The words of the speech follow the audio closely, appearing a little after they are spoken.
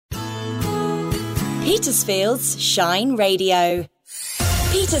Petersfield's Shine Radio.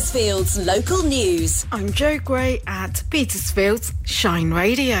 Petersfield's local news. I'm Jo Gray at Petersfield's Shine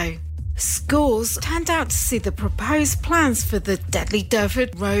Radio. Schools turned out to see the proposed plans for the Deadly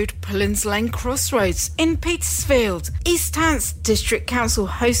Durford Road Pullens Lane Crossroads in Petersfield. East Hants District Council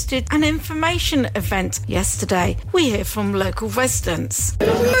hosted an information event yesterday. We hear from local residents.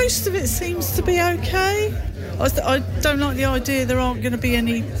 Most of it seems to be okay. I don't like the idea there aren't going to be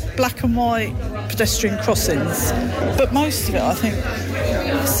any black and white pedestrian crossings, but most of it I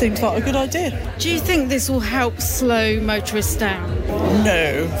think seems like a good idea. Do you think this will help slow motorists down?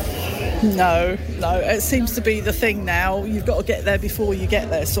 No, it seems to be the thing now. You've got to get there before you get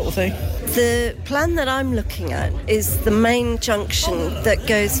there, sort of thing. The plan that I'm looking at is the main junction that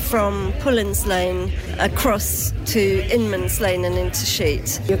goes from Pullens Lane across to Inman's Lane and into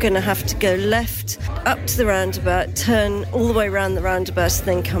Sheet. You're going to have to go left up to the roundabout, turn all the way around the roundabout and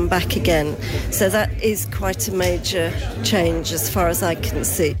then come back again. So that is quite a major change as far as I can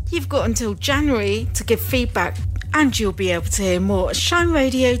see. You've got until January to give feedback, and you'll be able to hear more at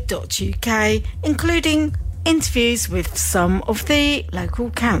shineradio.uk, including interviews with some of the local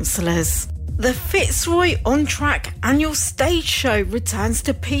councillors. The Fitzroy On Track annual stage show returns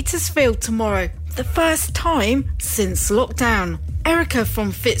to Petersfield tomorrow, the first time since lockdown. Erica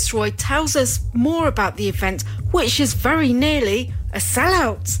from Fitzroy tells us more about the event, which is very nearly a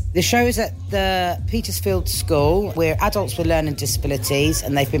sellout. The show is at the Petersfield School. We're adults with learning disabilities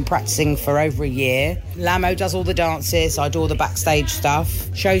and they've been practising for over a year. Lamo does all the dances, I do all the backstage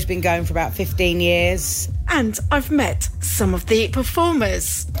stuff. Show's been going for about 15 years. And I've met some of the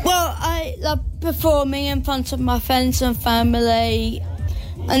performers. Well, I love performing in front of my friends and family,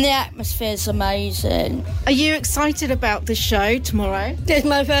 and the atmosphere's amazing. Are you excited about the show tomorrow? It's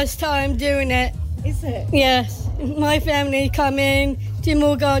my first time doing it. Is it? Yes. My family come in,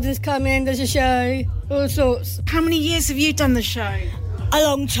 Timor Gardens come in, there's a show, all sorts. How many years have you done the show? A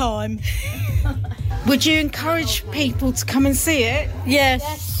long time. Would you encourage people to come and see it?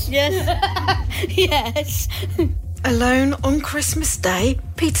 Yes. Yes. Alone on Christmas Day,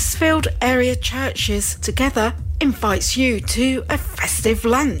 Petersfield area churches together invites you to a festive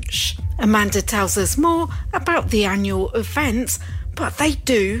lunch. Amanda tells us more about the annual event, but they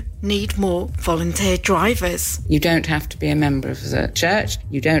do need more volunteer drivers. You don't have to be a member of the church,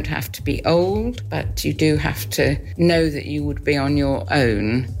 you don't have to be old, but you do have to know that you would be on your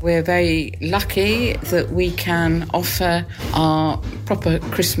own. We're very lucky that we can offer our proper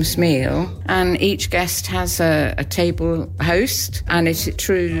Christmas meal, and each guest has a table host, and it's a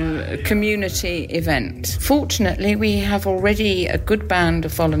true community event. Fortunately, we have already a good band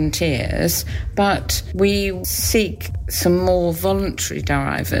of volunteers, but we seek some more voluntary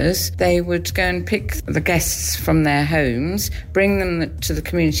drivers. They would go and pick the guests from their homes, bring them to the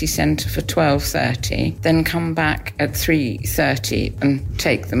community centre for 12:30, then come back at 3:30 and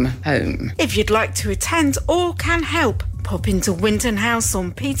take them home. If you'd like to attend or can help, pop into Winton House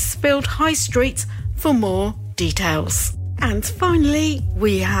on Petersfield High Street for more details. And finally,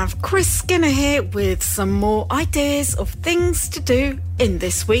 we have Chris Skinner here with some more ideas of things to do in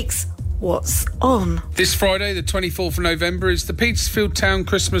this week's What's On. This Friday, the 24th of November, is the Petersfield Town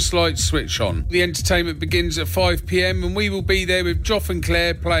Christmas Lights Switch On. The entertainment begins at 5 p.m. and we will be there with Joff and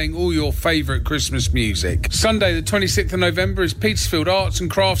Claire playing all your favourite Christmas music. Sunday, the 26th of November, is Petersfield Arts and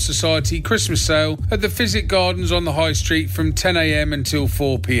Crafts Society Christmas Sale at the Physic Gardens on the High Street from 10 a.m. until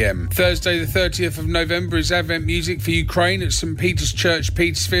 4 p.m. Thursday, the 30th of November, is Advent Music for Ukraine at St Peter's Church,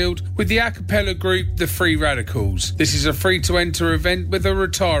 Petersfield, with the a cappella group The Free Radicals. This is a free-to-enter event with a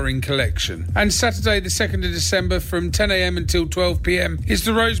retiring collection. And Saturday the 2nd of December from 10 a.m. until 12 p.m. is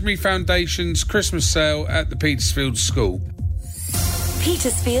the Rosemary Foundation's Christmas sale at the Petersfield School.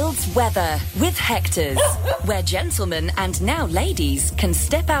 Petersfield's weather with Hector's, where gentlemen and now ladies can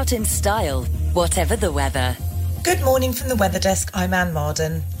step out in style, whatever the weather. Good morning from the Weather Desk, I'm Anne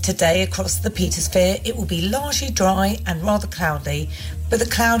Marden. Today across the Petersphere it will be largely dry and rather cloudy, but the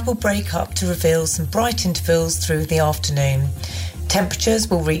cloud will break up to reveal some bright intervals through the afternoon. Temperatures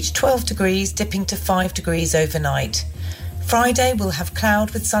will reach 12 degrees, dipping to 5 degrees overnight. Friday will have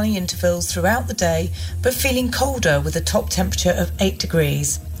cloud with sunny intervals throughout the day, but feeling colder with a top temperature of 8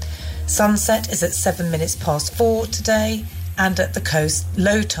 degrees. Sunset is at 7 minutes past 4 today, and at the coast,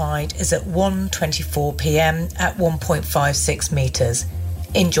 low tide is at 1:24 p.m. at 1.56 metres.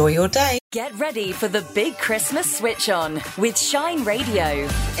 Enjoy your day. Get ready for the big Christmas switch on with Shine Radio.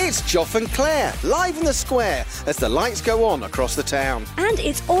 It's Joff and Claire, live in the square as the lights go on across the town. And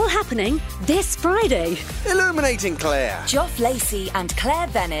it's all happening this Friday. Illuminating Claire. Joff Lacey and Claire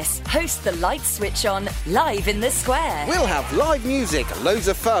Venice host the light switch on live in the square. We'll have live music, loads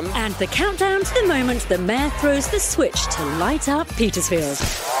of fun. And the countdown to the moment the mayor throws the switch to light up Petersfield.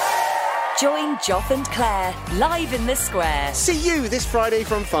 Join Joff and Claire live in the square. See you this Friday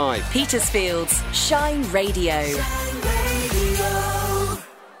from 5. Petersfield's Shine Radio.